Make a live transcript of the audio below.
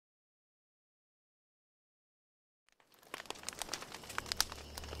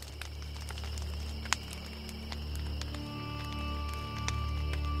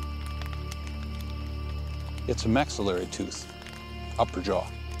It's a maxillary tooth, upper jaw.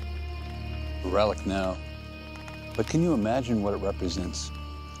 A relic now. But can you imagine what it represents?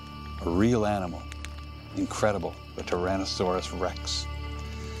 A real animal. Incredible, the Tyrannosaurus Rex.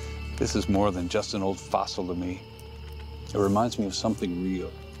 This is more than just an old fossil to me. It reminds me of something real,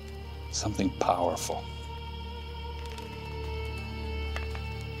 something powerful.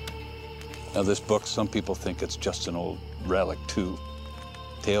 Now this book, some people think it's just an old relic too.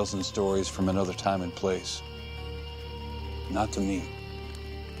 Tales and stories from another time and place. Not to me.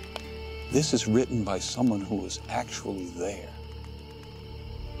 This is written by someone who was actually there.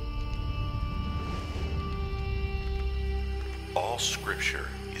 All Scripture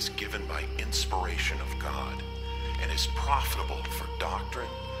is given by inspiration of God and is profitable for doctrine,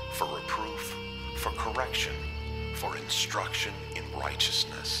 for reproof, for correction, for instruction in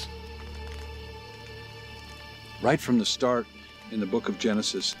righteousness. Right from the start in the book of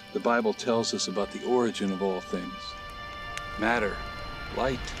Genesis, the Bible tells us about the origin of all things. Matter,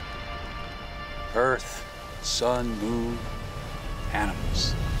 light, earth, sun, moon,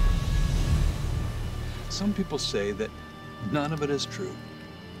 animals. Some people say that none of it is true.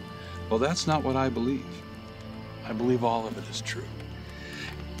 Well, that's not what I believe. I believe all of it is true.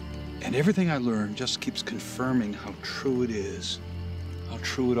 And everything I learn just keeps confirming how true it is, how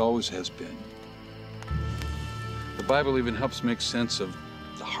true it always has been. The Bible even helps make sense of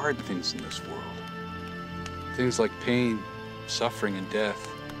the hard things in this world. Things like pain, suffering, and death.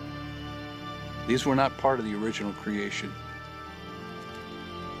 These were not part of the original creation.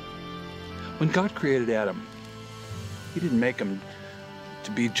 When God created Adam, He didn't make him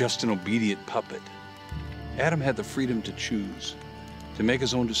to be just an obedient puppet. Adam had the freedom to choose, to make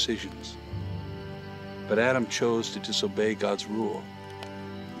his own decisions. But Adam chose to disobey God's rule,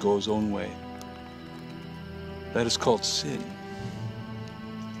 go his own way. That is called sin.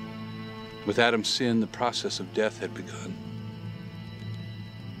 With Adam's sin, the process of death had begun.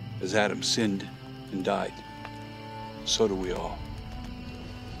 As Adam sinned and died, so do we all.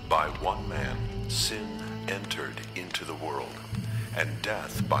 By one man, sin entered into the world, and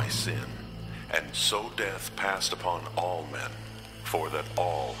death by sin. And so death passed upon all men, for that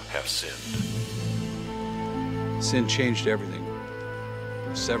all have sinned. Sin changed everything.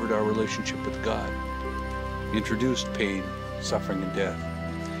 It severed our relationship with God, introduced pain, suffering, and death.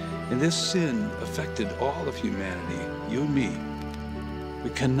 And this sin affected all of humanity, you and me. We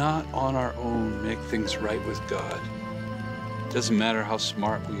cannot on our own make things right with God. It doesn't matter how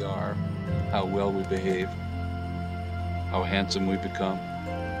smart we are, how well we behave, how handsome we become.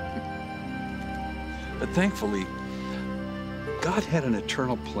 But thankfully, God had an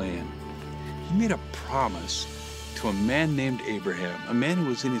eternal plan. He made a promise to a man named Abraham, a man who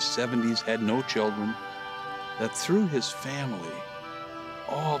was in his 70s, had no children, that through his family,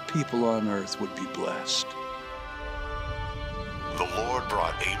 all people on earth would be blessed. The Lord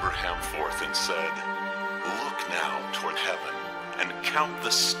brought Abraham forth and said, "Look now toward heaven, and count the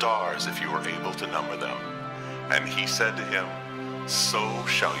stars if you are able to number them." And he said to him, "So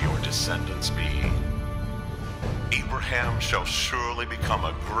shall your descendants be. Abraham shall surely become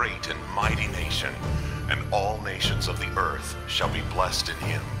a great and mighty nation, and all nations of the earth shall be blessed in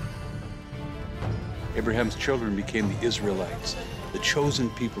him." Abraham's children became the Israelites, the chosen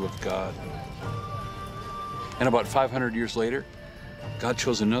people of God. And about 500 years later, God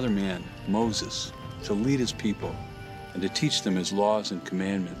chose another man, Moses, to lead his people and to teach them his laws and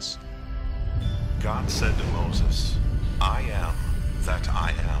commandments. God said to Moses, "I am that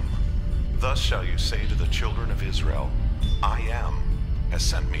I am. Thus shall you say to the children of Israel, I am has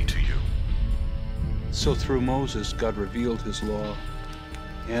sent me to you." So through Moses, God revealed his law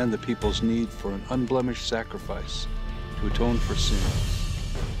and the people's need for an unblemished sacrifice to atone for sins.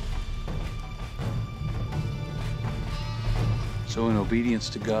 So in obedience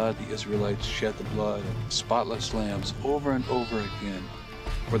to God, the Israelites shed the blood of spotless lambs over and over again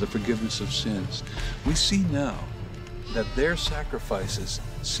for the forgiveness of sins. We see now that their sacrifices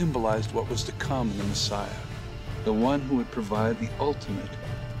symbolized what was to come in the Messiah, the one who would provide the ultimate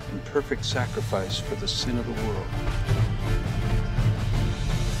and perfect sacrifice for the sin of the world.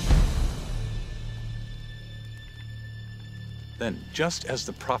 Then, just as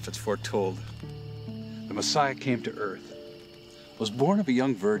the prophets foretold, the Messiah came to earth, was born of a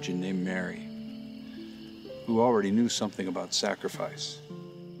young virgin named Mary, who already knew something about sacrifice.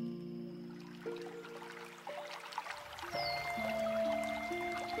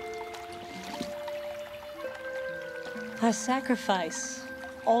 Our sacrifice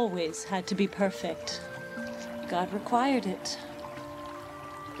always had to be perfect. God required it.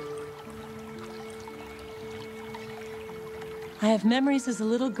 I have memories as a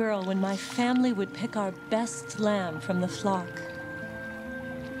little girl when my family would pick our best lamb from the flock.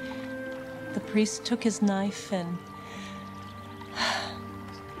 The priest took his knife and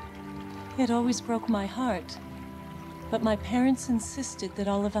it always broke my heart. But my parents insisted that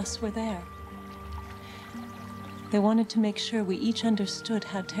all of us were there. They wanted to make sure we each understood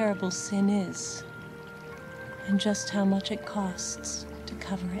how terrible sin is and just how much it costs to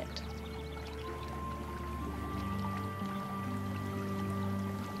cover it.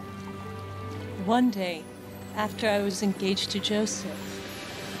 One day, after I was engaged to Joseph,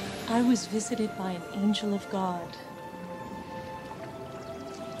 I was visited by an angel of God.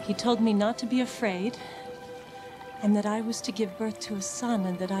 He told me not to be afraid, and that I was to give birth to a son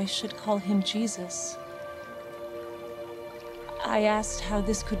and that I should call him Jesus. I asked how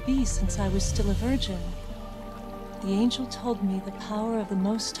this could be since I was still a virgin. The angel told me the power of the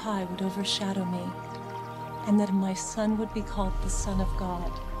Most High would overshadow me, and that my son would be called the Son of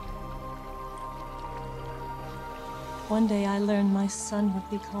God. One day I learned my son would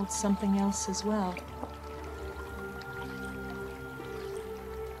be called something else as well.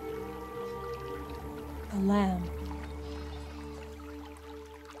 A lamb.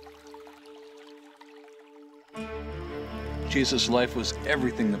 Jesus' life was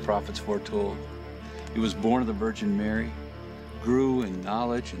everything the prophets foretold. He was born of the Virgin Mary, grew in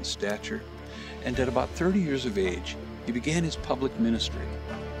knowledge and stature, and at about 30 years of age, he began his public ministry.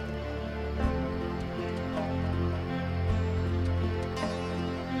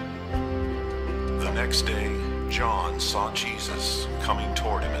 The next day, John saw Jesus coming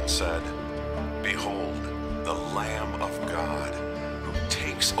toward him and said, "Behold, the Lamb of God, who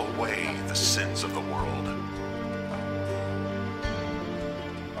takes away the sins of the world."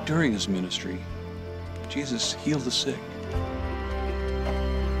 During his ministry, Jesus healed the sick,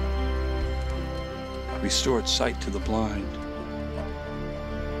 restored sight to the blind,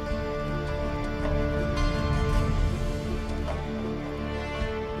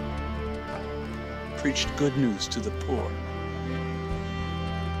 preached good news to the poor,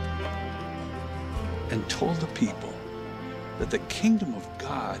 and told the people that the kingdom of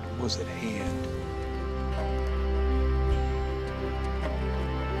God was at hand.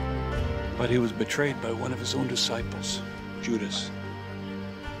 But he was betrayed by one of his own disciples, Judas,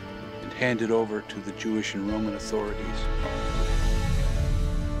 and handed over to the Jewish and Roman authorities.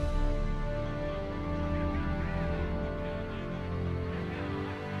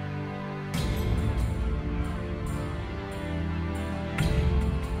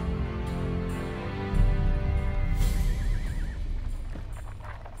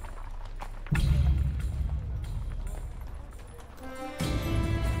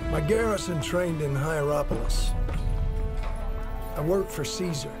 My garrison trained in Hierapolis. I worked for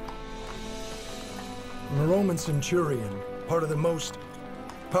Caesar. I'm a Roman centurion, part of the most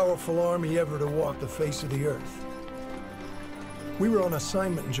powerful army ever to walk the face of the earth. We were on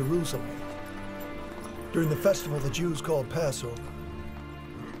assignment in Jerusalem during the festival the Jews called Passover.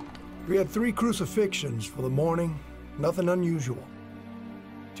 We had 3 crucifixions for the morning, nothing unusual.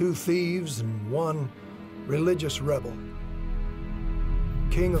 2 thieves and 1 religious rebel.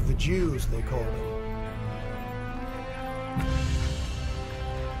 King of the Jews, they called him.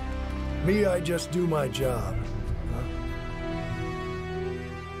 Me, I just do my job.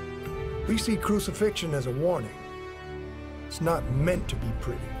 We see crucifixion as a warning. It's not meant to be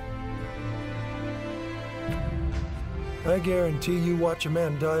pretty. I guarantee you watch a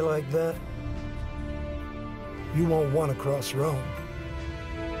man die like that, you won't want to cross Rome.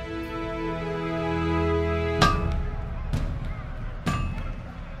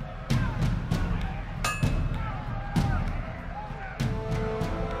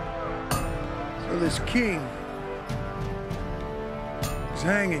 This king is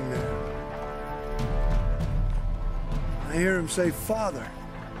hanging there. I hear him say, "Father,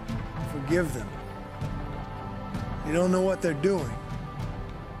 forgive them. They don't know what they're doing."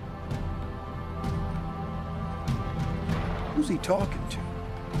 Who's he talking to?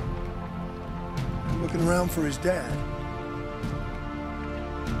 I'm looking around for his dad.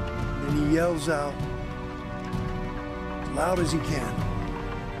 And then he yells out as loud as he can,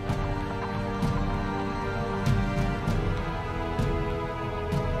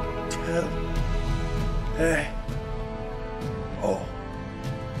 "Oh,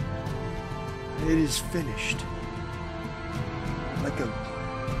 it is finished." Like a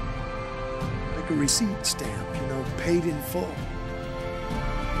receipt stamp, you know, paid in full.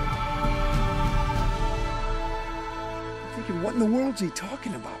 I'm thinking, what in the world's he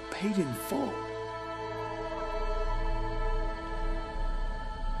talking about? Paid in full.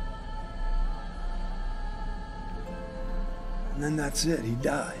 And And then that's it, he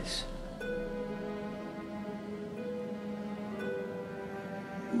dies.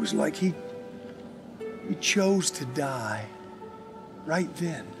 It was like he chose to die right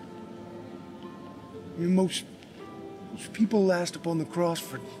then. You know, most people last upon the cross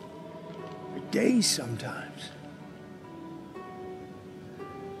for days sometimes.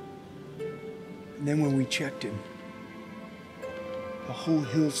 And then when we checked him, the whole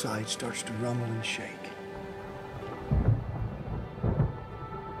hillside starts to rumble and shake.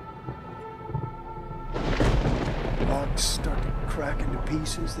 Rocks start to crack into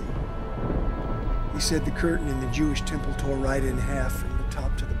pieces. He said the curtain in the Jewish temple tore right in half from the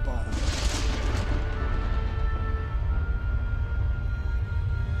top to the bottom.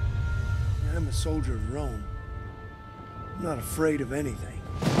 I'm a soldier of Rome. I'm not afraid of anything.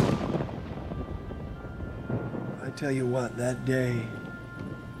 I tell you what, that day,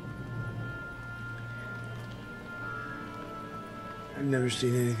 I've never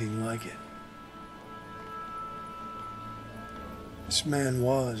seen anything like it. This man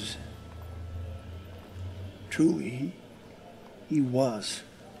was, truly, he was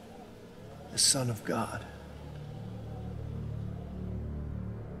the Son of God.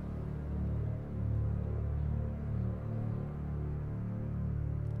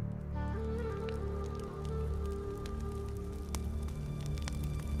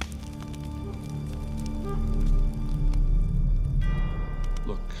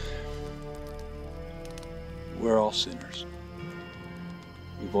 Look, we're all sinners.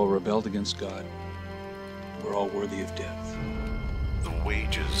 We've all rebelled against God. We're all worthy of death. The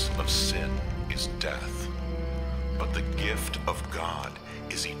wages of sin is death, but the gift of God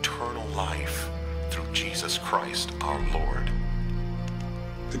is eternal life through Jesus Christ our Lord.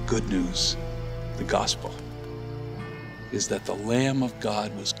 The good news, the gospel, is that the Lamb of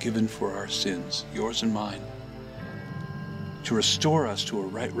God was given for our sins, yours and mine, to restore us to a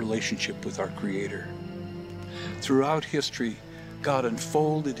right relationship with our Creator. Throughout history, God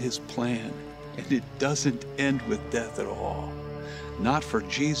unfolded his plan, and it doesn't end with death at all. Not for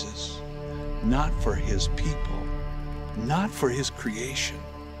Jesus, not for his people, not for his creation.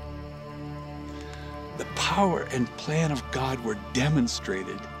 The power and plan of God were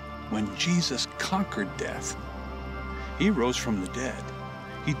demonstrated when Jesus conquered death. He rose from the dead.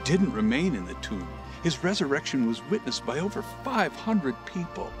 He didn't remain in the tomb. His resurrection was witnessed by over 500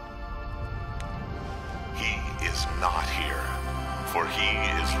 people. He is not here, for he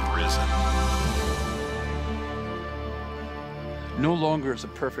is risen. No longer is a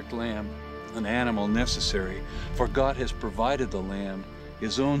perfect lamb an animal necessary, for God has provided the lamb,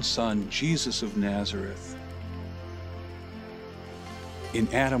 his own Son, Jesus of Nazareth.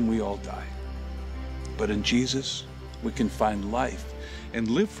 In Adam we all die, but in Jesus we can find life and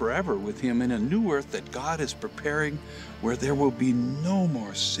live forever with him in a new earth that God is preparing, where there will be no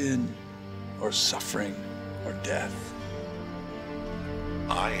more sin or suffering or death.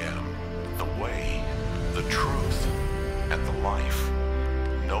 I am the way, the truth, and the life.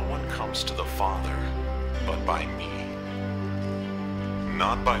 No one comes to the Father but by me.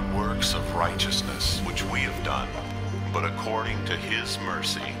 Not by works of righteousness which we have done, but according to his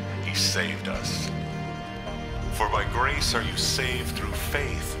mercy he saved us. For by grace are you saved through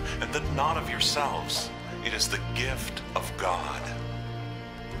faith, and that not of yourselves. It is the gift of God.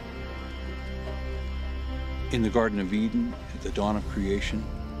 In the Garden of Eden, at the dawn of creation,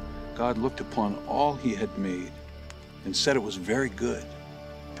 God looked upon all he had made and said it was very good,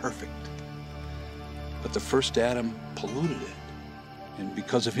 perfect. But the first Adam polluted it, and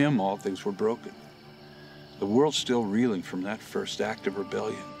because of him, all things were broken. The world's still reeling from that first act of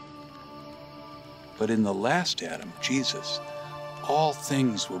rebellion. But in the last Adam, Jesus, all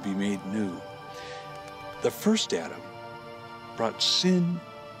things will be made new. The first Adam brought sin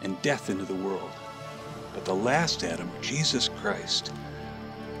and death into the world, but the last Adam, Jesus Christ,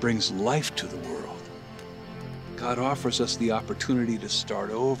 brings life to the world. God offers us the opportunity to start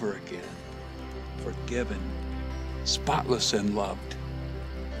over again, forgiven, spotless, and loved.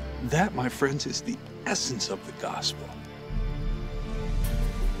 That, my friends, is the essence of the gospel.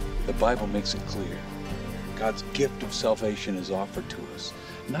 The Bible makes it clear. God's gift of salvation is offered to us,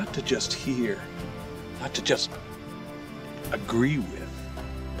 not to just hear, not to just agree with,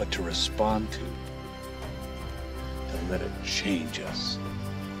 but to respond to let it change us,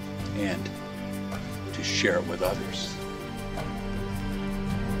 and to share it with others.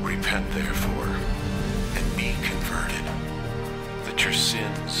 Repent therefore, and be converted, that your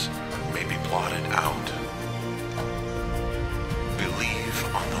sins may be blotted out.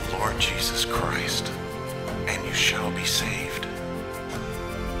 Believe on the Lord Jesus Christ, and you shall be saved.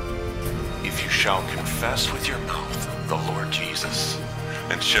 If you shall confess with your mouth the Lord Jesus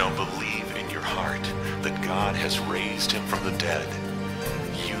and shall believe in your heart that God has raised him from the dead,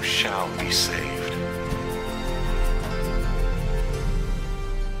 you shall be saved.